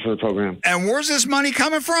process them for the program. And where's this money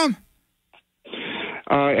coming from?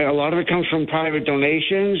 A lot of it comes from private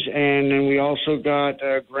donations, and then we also got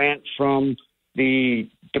a grant from the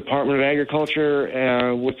Department of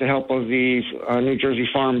Agriculture with the help of the New Jersey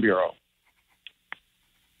Farm Bureau.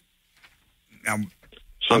 I'm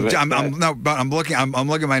looking at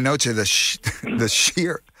my notes here. The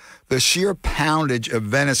sheer poundage of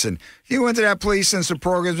venison. Can you go into that, please, since the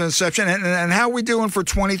program's inception, and how are we doing for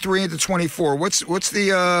 23 into 24? What's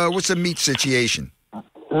the meat situation?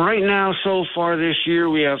 Right now, so far this year,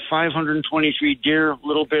 we have 523 deer, a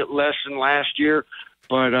little bit less than last year,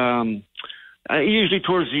 but usually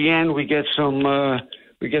towards the end we get some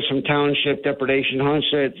township depredation hunts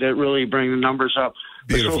that really bring the numbers up.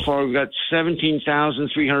 Beautiful. But so far we've got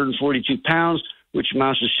 17,342 pounds, which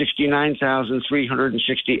amounts to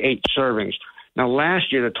 69,368 servings. Now,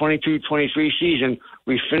 last year, the 22-23 season,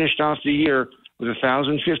 we finished off the year with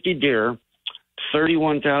 1,050 deer,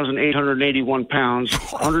 31,881 pounds,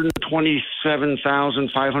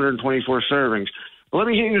 127,524 servings. But let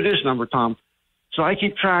me hit you with this number, Tom. So I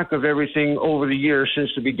keep track of everything over the years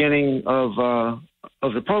since the beginning of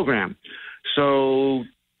the program. So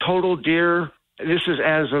total deer, this is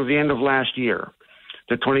as of the end of last year,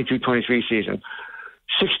 the 22-23 season.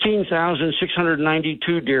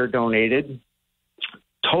 16,692 deer donated.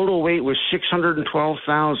 Total weight was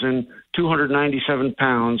 612,297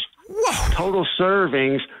 pounds. Whoa. Total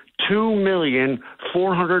servings,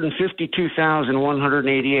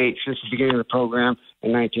 2,452,188 since the beginning of the program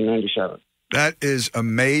in 1997. That is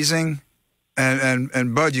amazing.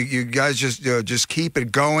 And Bud, you guys just keep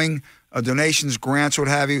it going. Donations, grants, what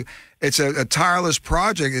have you. It's a tireless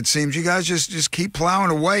project, it seems. You guys just keep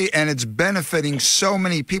plowing away, and it's benefiting so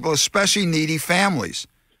many people, especially needy families.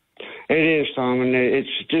 It is, Tom, and it's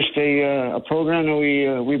just a program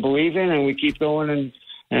that we believe in, and we keep going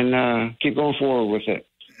and keep going forward with it.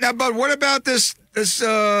 Now, Bud, what about this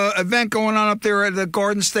event going on up there at the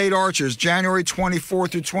Garden State Archers, January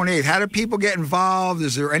 24th through 28th? How do people get involved?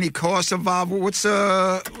 Is there any cost involved? What's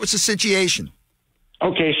the situation?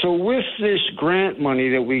 Okay, so with this grant money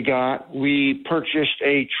that we got, we purchased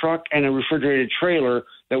a truck and a refrigerated trailer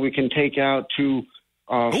that we can take out to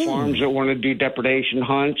farms that want to do depredation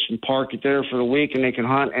hunts and park it there for the week, and they can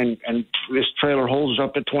hunt, and this trailer holds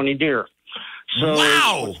up to 20 deer. So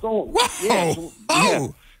wow!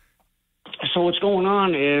 So what's going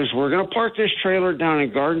on is we're going to park this trailer down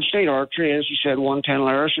at Garden State Archery, as you said, 110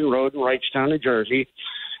 Larison Road in Wrightstown, New Jersey.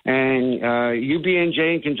 And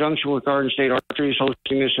UBNJ, in conjunction with Garden State Archery, is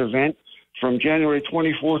hosting this event from January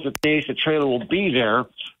 24th to 8th. The trailer will be there,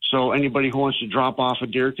 so anybody who wants to drop off a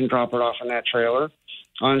deer can drop it off in that trailer.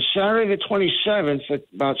 On Saturday the 27th at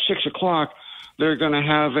about 6 o'clock, they're going to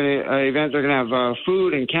have an event. They're going to have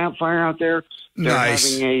food and campfire out there. They're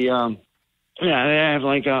having they have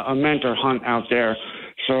like a mentor hunt out there.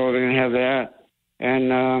 So they're going to have that. And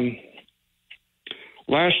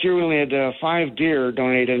last year we only had 5 deer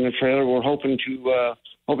donated in the trailer. We're hoping to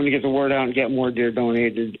get the word out and get more deer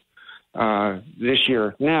donated this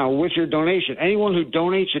year. Now, with your donation, anyone who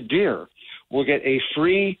donates a deer will get a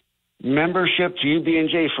free membership to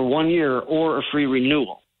UBNJ for 1 year or a free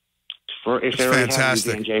renewal if they already have a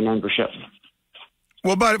UBNJ membership.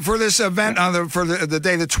 Well, but for this event for the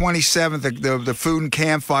day, the 27th, the food and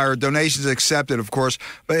campfire, donations accepted, of course.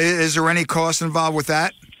 But is there any cost involved with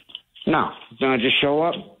that? No. Just show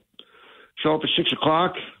up. Show up at 6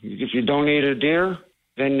 o'clock. If you donate a deer,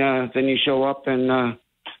 then you show up and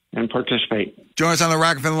participate. Joining us on the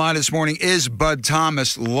Rack-A-Fin line this morning is Bud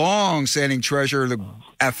Thomas, long-standing treasurer of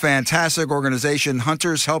a fantastic organization,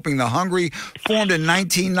 Hunters Helping the Hungry, formed in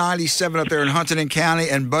 1997 up there in Huntington County,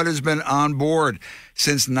 and Bud has been on board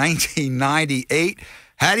since 1998.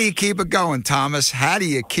 How do you keep it going, Thomas? How do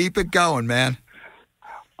you keep it going, man?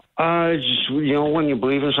 Just, when you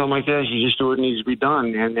believe in something like this, you just do what needs to be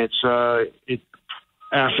done, and it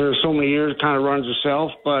after so many years, it kind of runs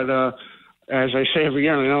itself, but. As I say every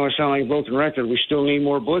year, I know I sound like a broken record. We still need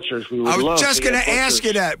more butchers. I was just going to ask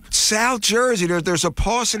you that. South Jersey, there's a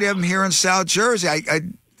paucity of them here in South Jersey. I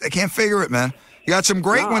can't figure it, man. You got some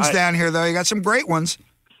great ones down here, though. You got some great ones.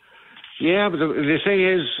 Yeah, but the thing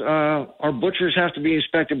is, our butchers have to be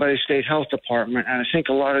inspected by the state health department, and I think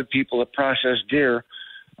a lot of people that process deer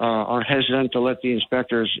are hesitant to let the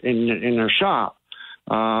inspectors in their shop.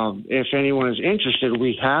 If anyone is interested,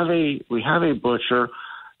 we have a butcher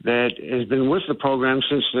that has been with the program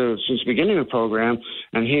since the beginning of the program,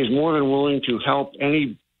 and he is more than willing to help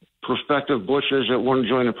any prospective butchers that want to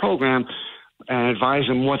join the program and advise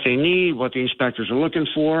them what they need, what the inspectors are looking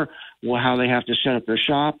for, how they have to set up their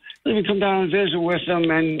shop. Even come down and visit with them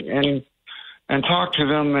and talk to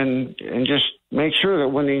them and just make sure that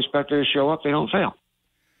when the inspectors show up, they don't fail.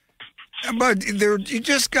 But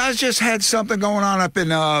guys just had something going on up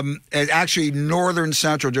in actually northern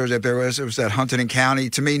central Jersey. Up there it was at Huntington County.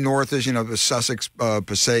 To me, north is the Sussex,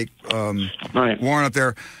 Passaic, Warren up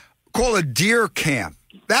there. Called a deer camp.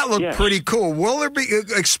 That looked pretty cool. Will there be?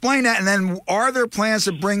 Explain that, and then are there plans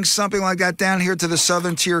to bring something like that down here to the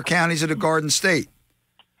southern tier counties of the Garden State?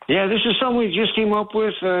 Yeah, this is something we just came up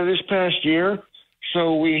with this past year.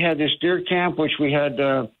 So we had this deer camp, which we had.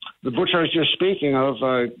 The butcher I was just speaking of,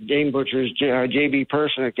 Game Butchers, J.B.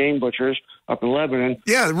 Person at Game Butchers up in Lebanon.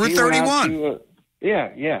 Yeah, Route 31.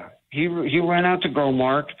 He ran out to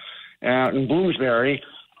Gromark out in Bloomsbury,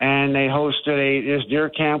 and they hosted this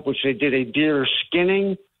deer camp, which they did a deer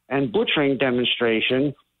skinning and butchering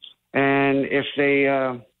demonstration. And if they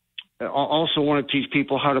also want to teach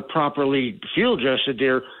people how to properly field dress a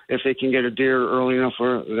deer, if they can get a deer early enough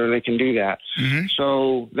where they can do that. Mm-hmm.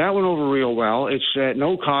 So that went over real well. It's at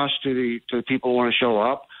no cost to the people who want to show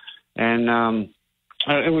up, and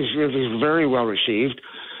it was very well received.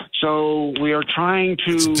 So we are trying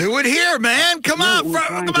to Let's do it here, man. Come on,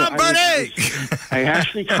 buddy. I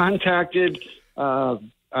actually contacted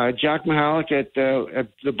Jack Mihalik at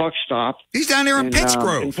the Buck Stop. He's down there in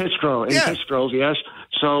Pittsgrove. In Pittsgrove, yes.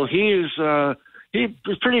 So he's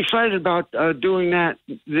pretty excited about doing that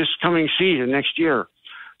this coming season next year.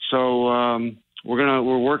 So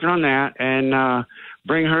we're working on that. And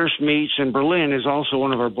Bringhurst Meats in Berlin is also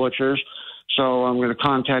one of our butchers. So I'm going to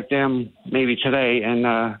contact them maybe today and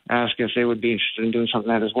ask if they would be interested in doing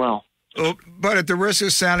something like that as well. Well, but at the risk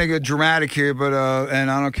of sounding dramatic here,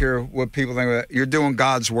 and I don't care what people think about it, you're doing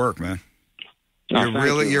God's work, man.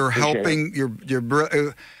 You're helping.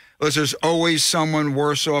 There's always someone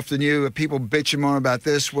worse off than you. People bitch and moan about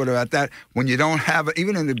this, what about that. When you don't have it,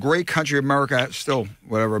 even in the great country of America, still,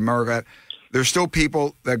 whatever, America, there's still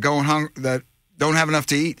people that that don't have enough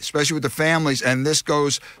to eat, especially with the families, and this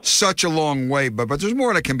goes such a long way. But there's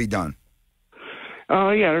more that can be done.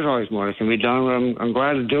 Yeah, there's always more that can be done. I'm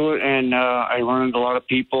glad to do it, and I run into a lot of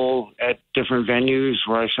people at different venues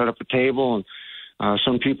where I set up a table, and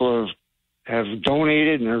some people have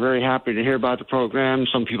donated, and they're very happy to hear about the program.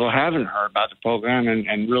 Some people haven't heard about the program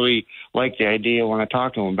and really like the idea when I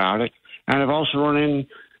talk to them about it. And I've also run into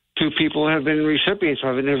people who have been recipients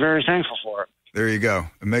of it, and they're very thankful for it. There you go.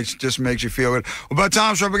 It just makes you feel good. Well, but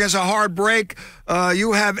Tom's up against a hard break.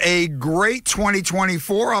 You have a great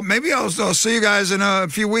 2024. Maybe I'll see you guys in a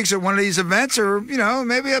few weeks at one of these events, or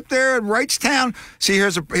maybe up there at Wrightstown. See,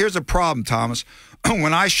 here's a problem, Thomas.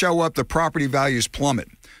 When I show up, the property values plummet.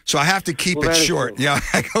 So I have to keep it short. Yeah,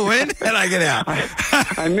 I go in and I get out.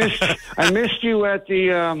 I missed you at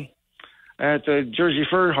the Jersey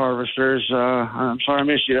Fur Harvesters. I'm sorry I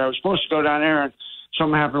missed you. I was supposed to go down there, and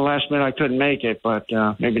something happened last minute. I couldn't make it, but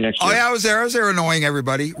maybe next year. Oh, yeah, I was there annoying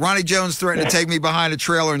everybody. Ronnie Jones threatened to take me behind a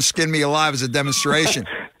trailer and skin me alive as a demonstration.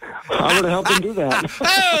 I would have helped him do that.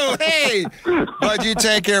 Oh, hey. Bud, you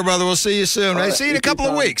take care, brother. We'll see you soon. Right, see you in a couple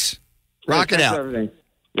of weeks. Rock it out. Everything.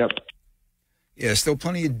 Yep. Yeah, still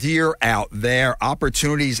plenty of deer out there.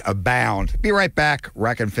 Opportunities abound. Be right back.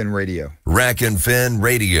 Rack and Fin Radio. Rack and Fin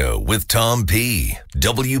Radio with Tom P.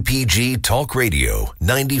 WPG Talk Radio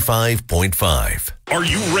 95.5. Are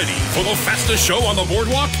you ready for the fastest show on the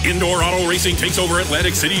boardwalk? Indoor Auto Racing takes over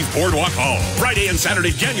Atlantic City's Boardwalk Hall. Friday and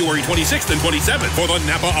Saturday, January 26th and 27th for the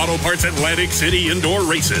Napa Auto Parts Atlantic City Indoor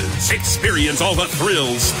Races. Experience all the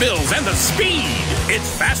thrills, spills, and the speed. It's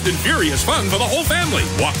fast and furious fun for the whole family.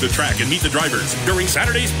 Walk the track and meet the drivers during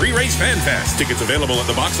Saturday's pre-race fan fest. Tickets available at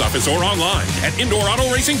the box office or online at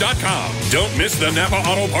indoorautoracing.com. Don't miss the Napa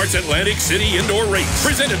Auto Parts Atlantic City Indoor Race,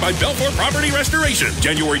 presented by Belfort Property Restoration,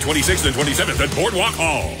 January 26th and 27th at Boardwalk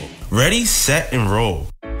Hall. Ready, set, and roll.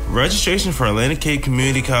 Registration for Atlantic Cape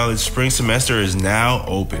Community College spring semester is now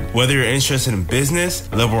open. Whether you're interested in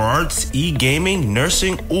business, liberal arts, e-gaming,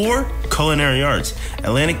 nursing, or culinary arts,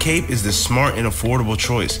 Atlantic Cape is the smart and affordable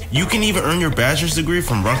choice. You can even earn your bachelor's degree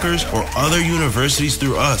from Rutgers or other universities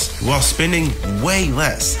through us while spending way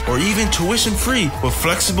less, or even tuition free with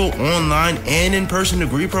flexible online and in-person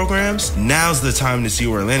degree programs. Now's the time to see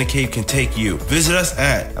where Atlantic Cape can take you. Visit us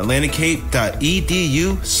at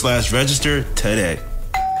atlanticcape.edu/register today.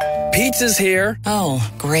 Pizza's here. Oh,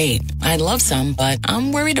 great. I'd love some, but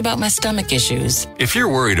I'm worried about my stomach issues. If you're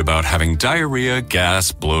worried about having diarrhea,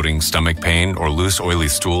 gas, bloating, stomach pain, or loose, oily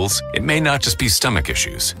stools, it may not just be stomach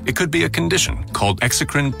issues. It could be a condition called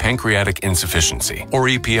exocrine pancreatic insufficiency, or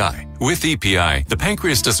EPI. With EPI, the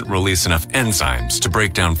pancreas doesn't release enough enzymes to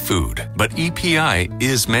break down food, but EPI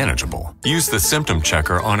is manageable. Use the symptom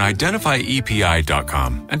checker on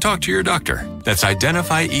identifyepi.com and talk to your doctor. That's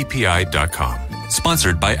identifyepi.com.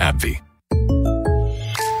 Sponsored by AbbVie.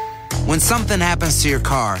 When something happens to your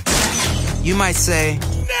car, you might say,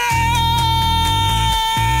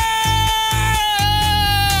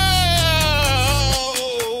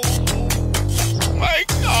 My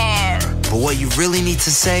car! But what you really need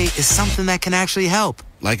to say is something that can actually help.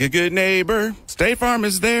 Like a good neighbor, State Farm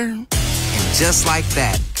is there. And just like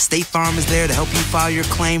that, State Farm is there to help you file your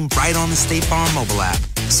claim right on the State Farm mobile app.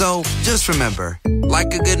 So just remember,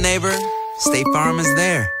 like a good neighbor, State Farm is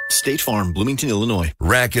there. State Farm, Bloomington, Illinois.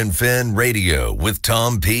 Rack and Fin Radio with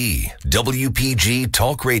Tom P. WPG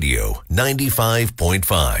Talk Radio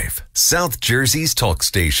 95.5. South Jersey's talk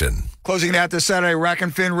station. Closing it out this Saturday, Rack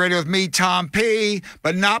and Fin Radio with me, Tom P.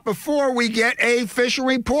 But not before we get a fishing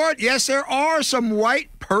report. Yes, there are some white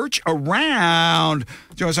perch around.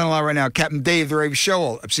 Joining us on the line right now, Captain Dave, the Rave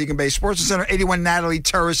Shoal, Absecon Bay Sports Center, 81 Natalie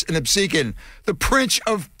Terrace in Absecon. The prince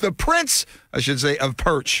of perch.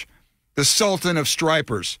 The Sultan of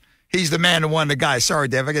Stripers. He's the man who won the guy. Sorry,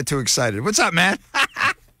 Dave, I get too excited. What's up, man?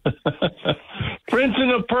 Prince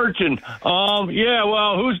and the Perchin. Yeah,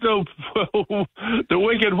 well, who's the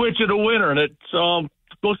wicked witch of the winter? And it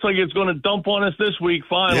looks like it's going to dump on us this week,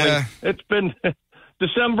 finally. Yeah. It's been,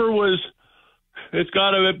 it's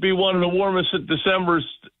got to be one of the warmest Decembers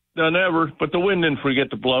than ever, but the wind didn't forget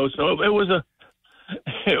to blow. So it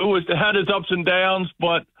had its ups and downs,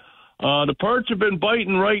 but the perch have been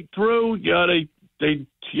biting right through. Yeah, they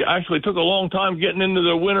actually took a long time getting into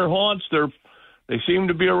their winter haunts. They seem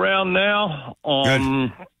to be around now.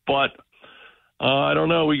 But I don't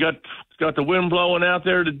know. We got the wind blowing out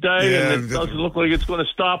there today, and it doesn't look like it's going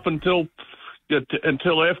to stop until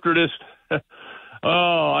after this.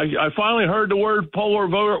 I finally heard the word polar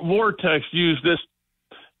vortex used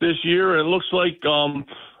this year, and it looks like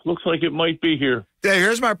it might be here. Yeah,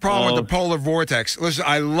 here's my problem with the polar vortex. Listen,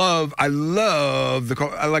 I love I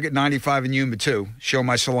like it 95 in Yuma too. Show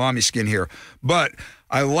my salami skin here. But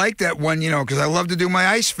I like that when, because I love to do my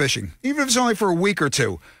ice fishing, even if it's only for a week or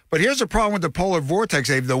two. But here's the problem with the polar vortex,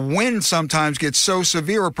 Dave. The wind sometimes gets so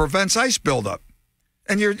severe it prevents ice buildup.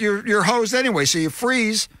 And you're hosed anyway, so you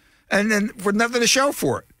freeze and then with nothing to show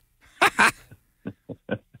for it.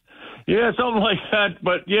 Yeah, something like that.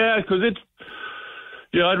 But yeah, because it's,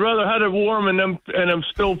 I'd rather have it warm and I'm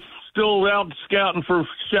still out scouting for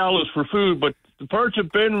shallows for food. But the perch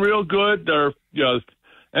have been real good. They're,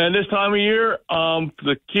 and this time of year,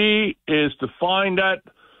 the key is to find that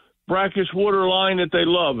brackish water line that they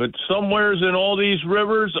love. It's somewheres in all these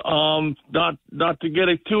rivers. Not to get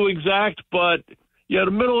it too exact, but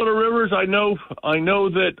the middle of the rivers. I know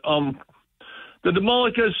that the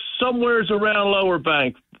Demolica is somewheres around Lower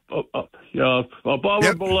Bank. Above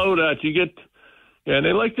or below that, you get. Yeah,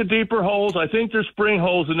 they like the deeper holes. I think there's spring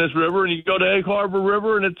holes in this river, and you go to Egg Harbor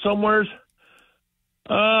River, and it's somewheres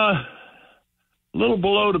a little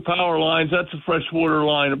below the power lines. That's a freshwater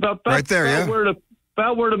line. About right there,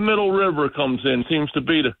 about where the middle river comes in seems to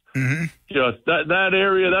be that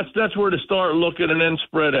area. That's where to start looking and then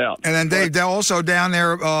spread out. And then Dave, they're also down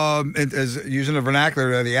there, as using the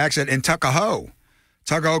vernacular, the accent in Tuckahoe,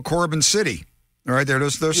 Corbin City. All right,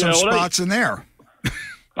 there's some spots in there.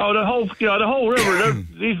 Oh, the whole river.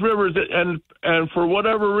 These rivers, and for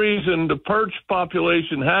whatever reason, the perch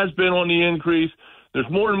population has been on the increase. There's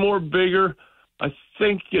more and more bigger. I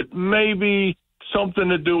think it may be something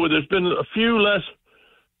to do with. There's been a few less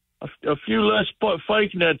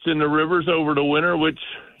fake nets in the rivers over the winter, which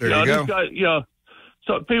these guys,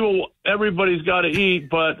 so everybody's got to eat,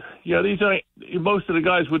 but most of the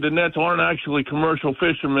guys with the nets aren't actually commercial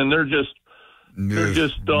fishermen. They're just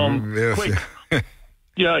quick.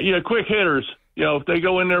 Quick hitters. If they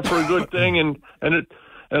go in there for a good thing, and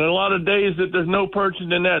a lot of days that there's no perch in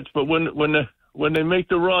the nets, but when they make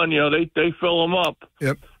the run, they fill them up.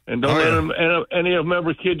 Yep. And don't let them, any of them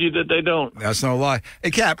ever kid you that they don't. That's no lie.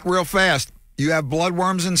 Hey, Cap, real fast, you have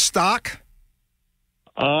bloodworms in stock?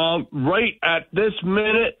 Right at this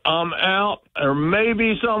minute, I'm out. There may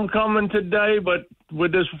be some coming today, but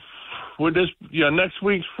with this next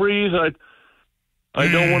week's freeze, I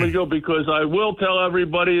don't want to go, because I will tell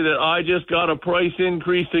everybody that I just got a price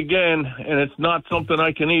increase again, and it's not something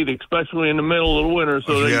I can eat, especially in the middle of the winter.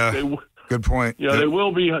 So they good point. Yeah, they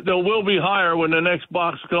will be higher when the next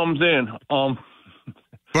box comes in.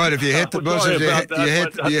 But if you hit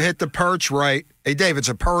you hit the perch right. Hey, Dave, it's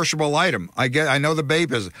a perishable item. I know the bait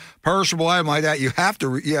is a perishable item like that. You have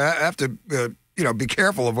to be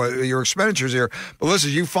careful of what your expenditures here. But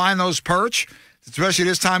listen, you find those perch, especially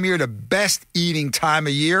this time of year, the best eating time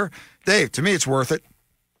of year. Dave, to me, it's worth it.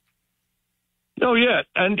 Oh yeah,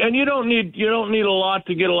 and you don't need a lot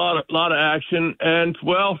to get a lot of action. And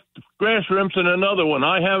well, grass shrimps and another one.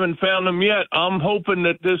 I haven't found them yet. I'm hoping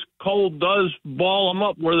that this cold does ball them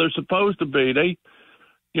up where they're supposed to be.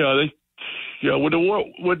 With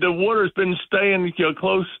the water's been staying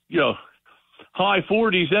close, high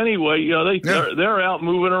 40s anyway. They're out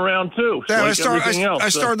moving around too. Yeah, I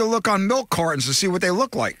started to look on milk cartons to see what they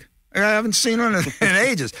look like. I haven't seen one in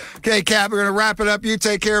ages. Okay, Cap, we're going to wrap it up. You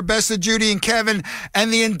take care. Best of Judy and Kevin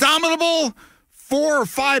and the indomitable 4 or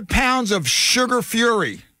 5 pounds of Sugar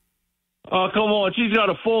Fury. Oh, come on. She's got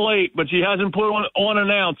a full 8, but she hasn't put on an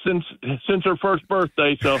ounce since her first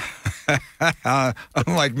birthday. So,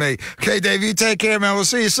 unlike me. Okay, Dave, you take care, man. We'll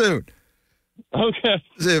see you soon. Okay.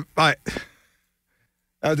 See you. Bye.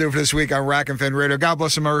 That'll do it for this week on Rack and Fin Radio. God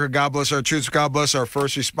bless America. God bless our troops. God bless our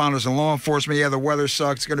first responders and law enforcement. Yeah, the weather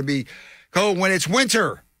sucks. It's going to be cold when it's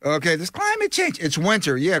winter. Okay, this climate change. It's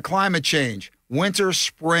winter. Yeah, climate change. Winter,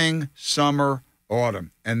 spring, summer,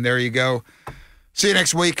 autumn. And there you go. See you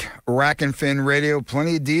next week. Rack and Fin Radio.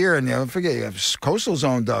 Plenty of deer. And don't forget, you have coastal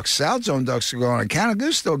zone ducks, south zone ducks still going on, Canada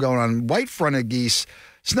goose still going on, white-fronted geese,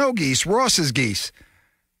 snow geese, Ross's geese.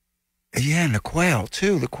 Yeah, and the quail,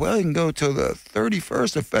 too. The quail, you can go till the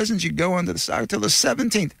 31st. The pheasants, you go into the side till the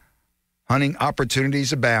 17th. Hunting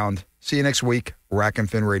opportunities abound. See you next week. Rack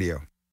and Fin Radio.